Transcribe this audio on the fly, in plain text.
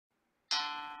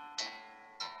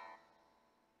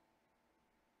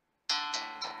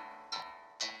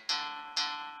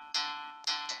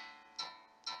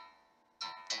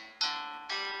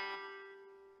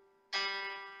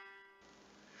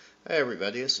Hey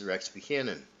everybody, this is Rex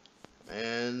Buchanan,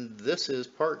 and this is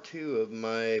part 2 of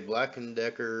my Black &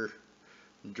 Decker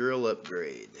drill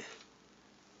upgrade.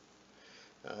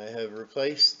 I have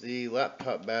replaced the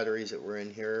laptop batteries that were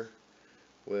in here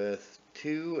with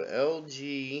two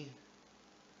LG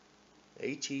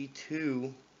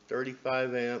HE2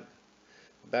 35 amp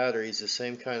batteries, the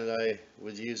same kind that I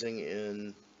was using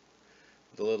in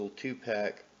the little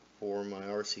 2-pack for my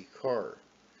RC car.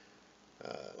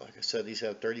 Like I said, these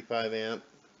have 35 amp.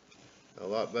 A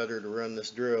lot better to run this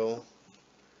drill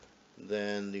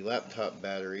than the laptop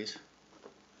batteries,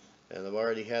 and I've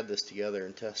already had this together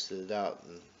and tested it out,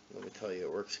 and let me tell you,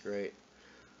 it works great.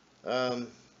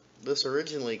 This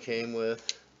originally came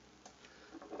with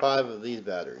 5 of these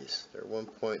batteries. They're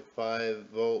 1.5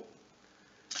 volt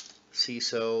C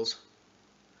cells,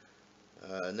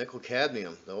 nickel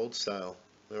cadmium, the old style.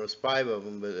 There was 5 of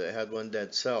them, but it had one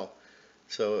dead cell.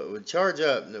 So it would charge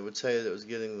up and it would say that it was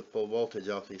getting the full voltage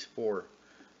off these 4.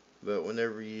 But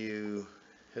whenever you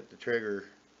hit the trigger,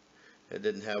 it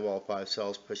didn't have all 5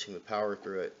 cells pushing the power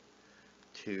through it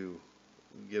to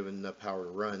give enough power to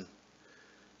run.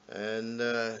 And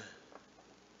I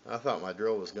thought my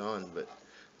drill was gone, but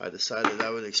I decided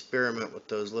I would experiment with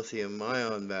those lithium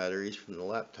ion batteries from the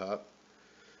laptop,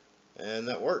 and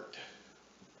that worked.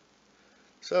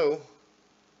 So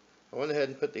I went ahead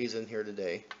and put these in here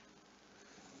today.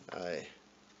 I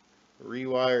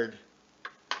rewired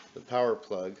the power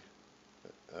plug,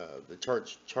 the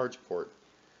charge port,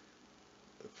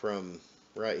 from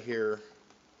right here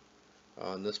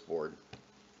on this board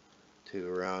to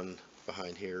around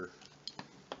behind here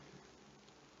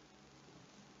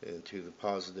into the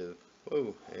positive,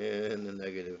 and the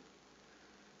negative.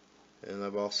 And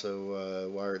I've also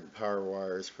wired the power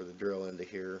wires for the drill into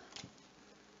here.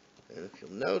 And if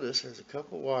you'll notice, there's a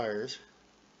couple wires.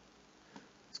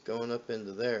 It's going up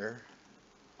into there.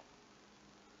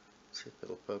 Let's see if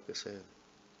it'll focus in.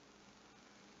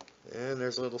 And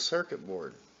there's a little circuit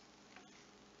board.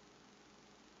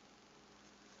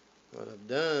 What I've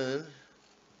done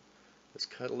is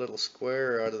cut a little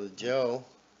square out of the gel.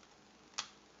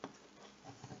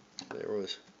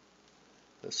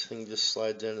 This thing just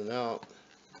slides in and out.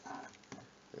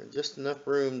 There's just enough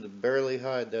room to barely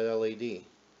hide that LED.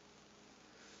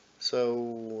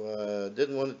 So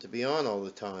didn't want it to be on all the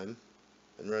time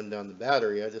and run down the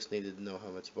battery. I just needed to know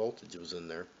how much voltage was in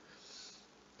there.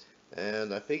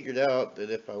 And I figured out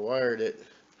that if I wired it,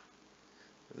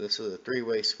 this is a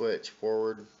 3-way switch,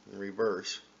 forward and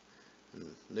reverse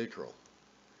and neutral.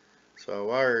 So I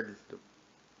wired the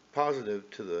positive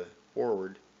to the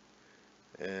forward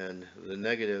and the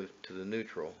negative to the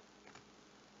neutral.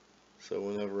 So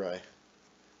whenever I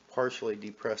partially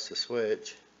depress the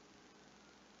switch,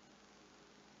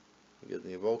 I'm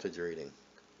getting the voltage reading.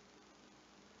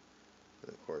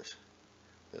 And of course,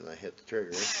 then I hit the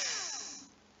trigger.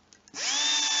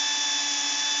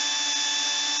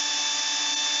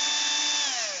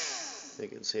 You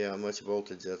can see how much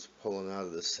voltage that's pulling out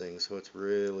of this thing, so it's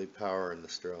really powering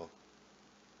this drill.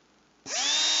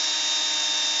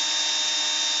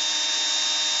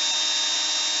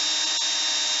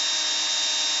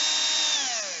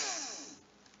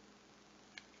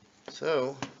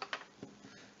 So,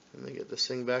 let me get this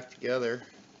thing back together,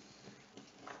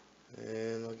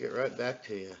 and I'll get right back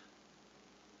to you.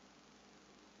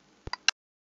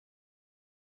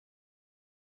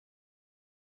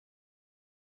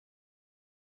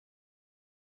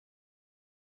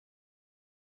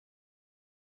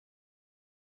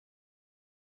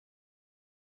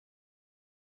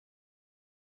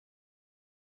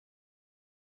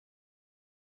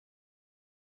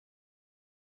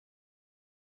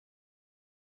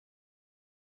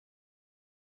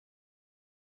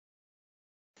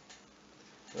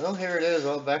 Well, here it is,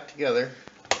 all back together,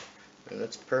 and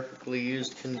it's perfectly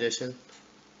used condition.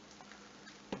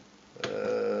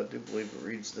 I do believe it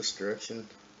reads this direction.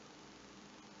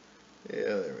 Yeah,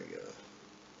 there we go.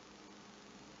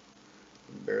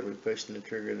 Barely pushing the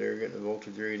trigger there, getting the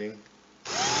voltage reading.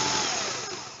 Hit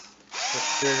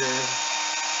the trigger.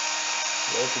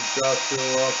 Voltage drops real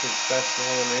low because it's passing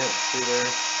all the amps through there.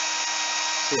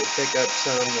 See it pick up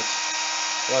some. That's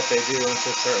what they do once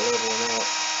they start leveling out.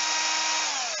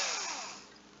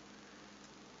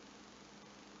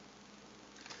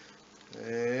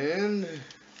 And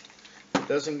it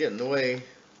doesn't get in the way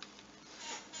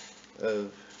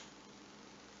of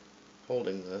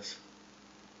holding this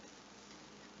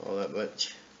all that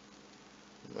much.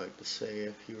 I'd like to say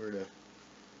if you were to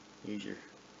use your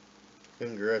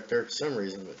finger right there for some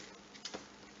reason,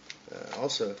 but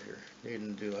also if you're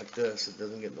needing to do like this, it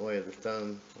doesn't get in the way of the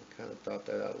thumb. I kind of thought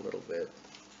that out a little bit.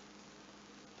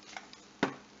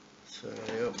 So,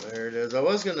 yep, there it is. I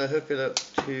was going to hook it up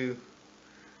to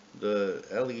the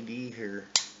LED here,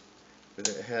 but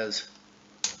it has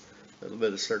a little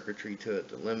bit of circuitry to it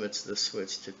that limits the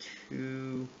switch to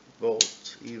 2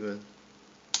 volts even.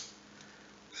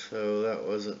 So that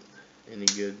wasn't any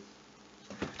good.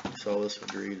 That's all this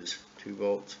would read is 2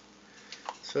 volts.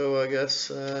 So I guess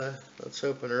let's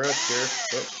open her up here.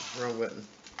 Oh, wrong button.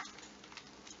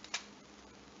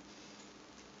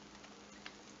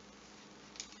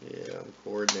 Yeah, I'm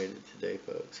coordinated today,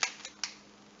 folks.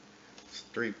 It's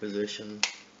 3 position.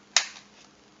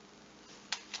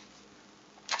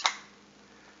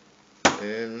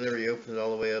 And whenever you open it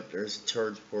all the way up, there's a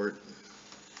charge port.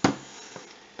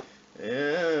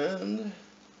 And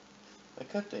I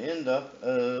cut the end up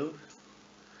of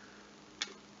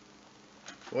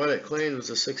what it claimed was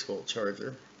a 6-volt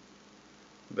charger.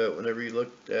 But whenever you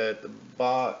looked at the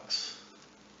box,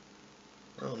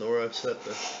 I don't know where I've set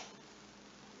the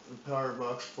power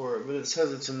box for it, but it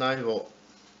says it's a 9-volt.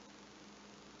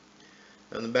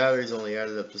 And the battery's only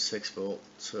added up to 6-volt,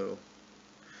 so,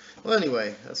 well,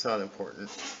 anyway, that's not important.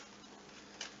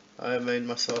 I have made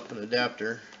myself an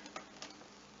adapter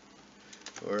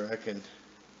where I can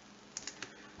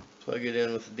plug it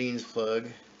in with the Dean's plug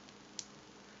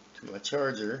to my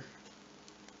charger.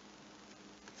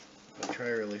 I'll try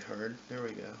really hard. There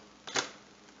we go.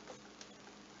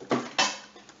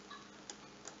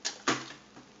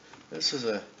 This is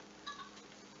a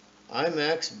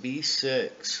IMAX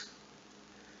B6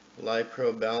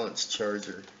 LiPro balance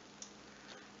charger,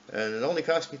 and it only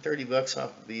cost me 30 bucks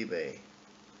off of eBay,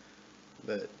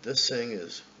 but this thing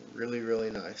is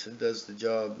really nice. It does the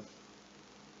job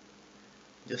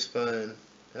just fine.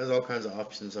 It has all kinds of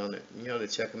options on it. You ought to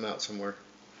check them out somewhere.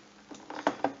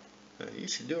 You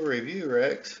should do a review,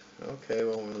 Rex. Okay,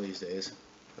 well, one of these days.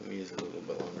 Let me use it a little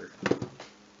bit longer.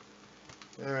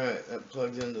 Alright, that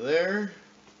plugs into there.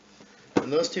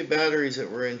 And those 2 batteries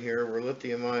that were in here were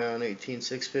Lithium Ion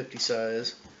 18650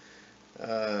 size,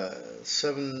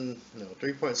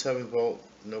 3.7 volt,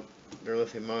 nope, they're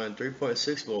Lithium Ion,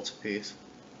 3.6 volts a piece.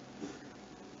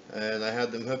 And I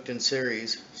had them hooked in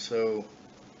series, so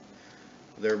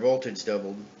their voltage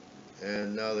doubled,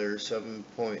 and now they're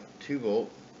 7.2 volt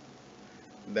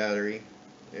battery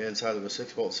inside of a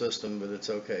 6-volt system, but it's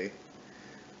okay.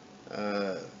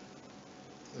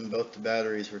 And both the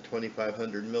batteries were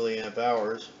 2500 milliamp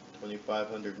hours,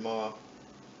 2500 mAh.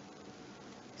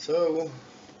 So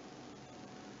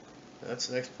that's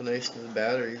an explanation of the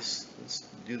batteries. Let's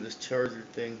do this charger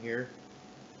thing here.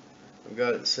 I've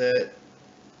got it set.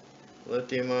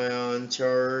 Lithium ion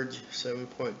charge,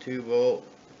 7.2 volt,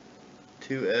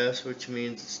 2S, which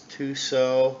means it's 2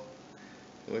 cell,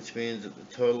 which means that the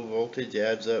total voltage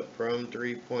adds up from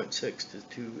 3.6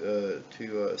 to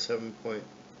 7.2.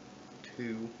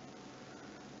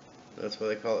 That's why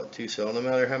they call it 2 cell. No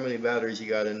matter how many batteries you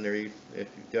got in there, if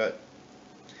you've got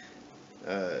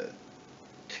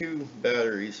 2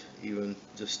 batteries, even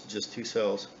just 2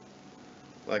 cells,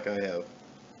 like I have,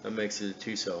 that makes it a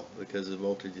 2 cell because the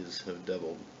voltages have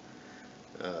doubled.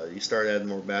 You start adding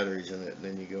more batteries in it, and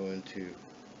then you go into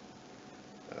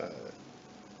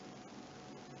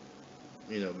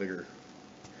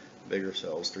bigger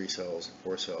cells, 3 cells,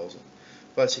 4 cells.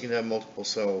 Plus you can have multiple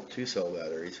cell 2 cell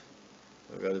batteries.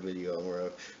 I've got a video on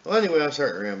where well, anyway, I'm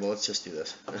starting to ramble. Let's just do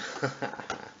this.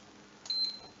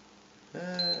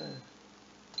 Get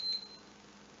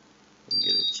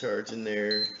it charged in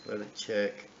there, let it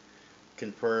check,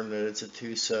 confirm that it's a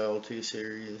 2 cell, 2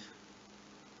 series.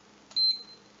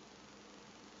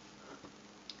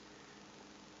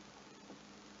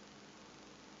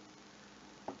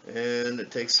 And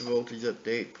it takes the voltage up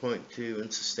to 8.2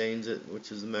 and sustains it,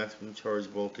 which is the maximum charge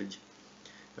voltage.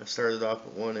 I started off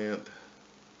at 1 amp.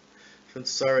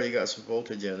 Since it's already got some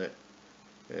voltage in it,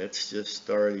 it's just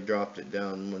already dropped it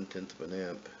down 1/10 of an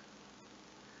amp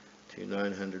to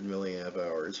 900 milliamp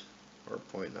hours, or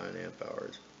 0.9 amp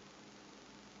hours.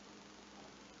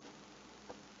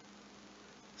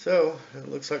 So it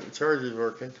looks like the charge is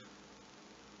working.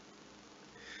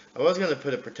 I was going to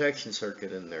put a protection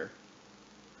circuit in there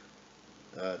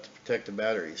to protect the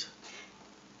batteries,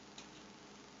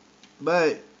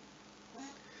 but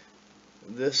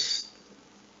this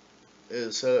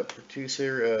is set up for 2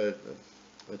 series,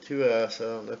 a 2S. I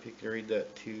don't know if you can read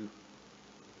that 2S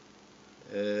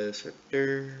right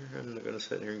there. I'm not going to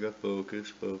sit here and go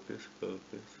focus.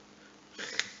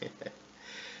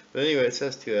 But anyway, it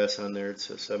says 2S on there. It's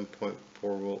a 7.4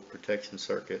 volt protection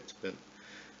circuit. It's been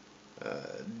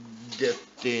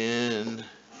dipped in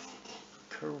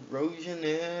Corrosion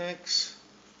X,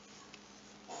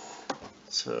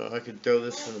 so I could throw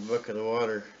this in a bucket of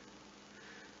water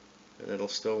and it'll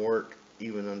still work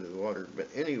even under the water. But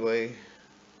anyway,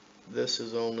 this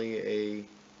is only a,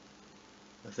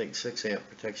 I think, 6 amp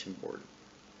protection board,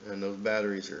 and those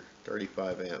batteries are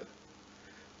 35 amp.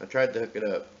 I tried to hook it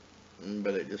up,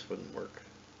 but it just wouldn't work,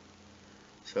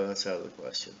 so that's out of the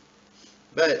question.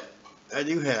 But I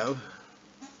do have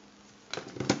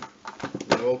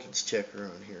the voltage checker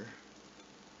on here,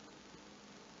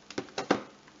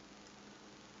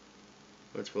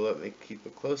 which will let me keep a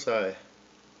close eye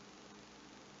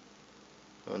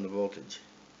on the voltage.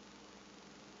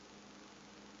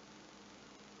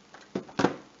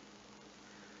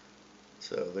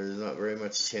 So there's not very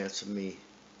much chance of me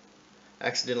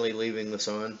accidentally leaving this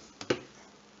on,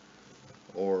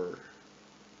 or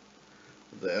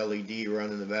the LED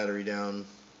running the battery down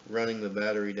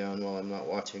while I'm not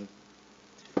watching.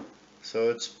 So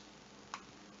it's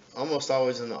almost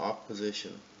always in the off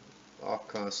position, off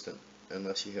constant,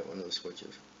 unless you hit one of the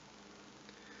switches.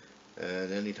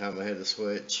 And anytime I hit the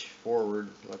switch forward,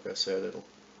 like I said, it'll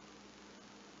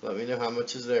let me know how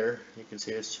much is there. You can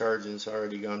see it's charging. It's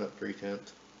already gone up 3/10.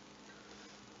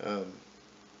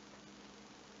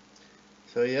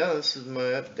 So yeah, this is my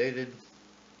updated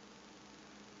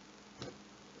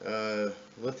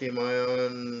lithium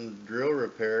ion drill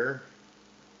repair.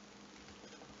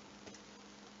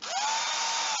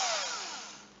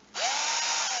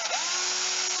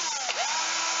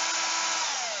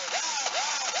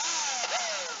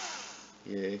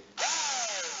 Yay.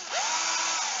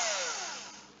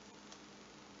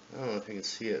 I don't know if you can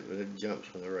see it, but it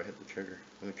jumps whenever I hit the trigger.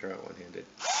 Let me try it one-handed.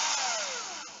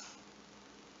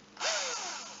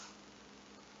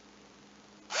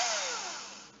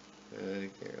 You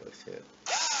can't really see it.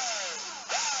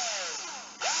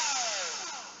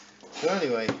 So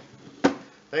anyway,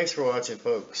 thanks for watching,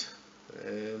 folks.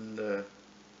 And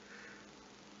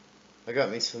I got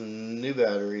me some new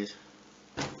batteries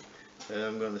that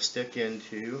I'm going to stick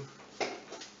into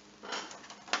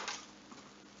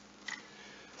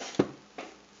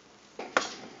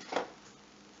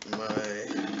my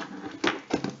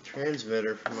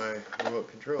transmitter for my remote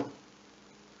control.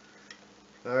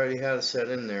 I already had it set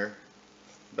in there,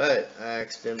 but I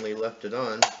accidentally left it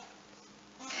on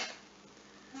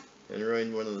and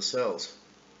ruined one of the cells.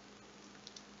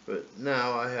 But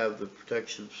now I have the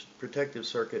protective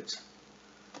circuits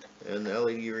and the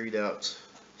LED readouts,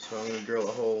 so I'm going to drill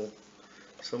a hole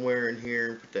somewhere in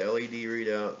here, put the LED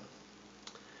readout,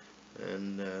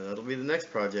 and that'll be the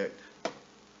next project.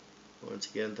 Once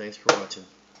again, thanks for watching.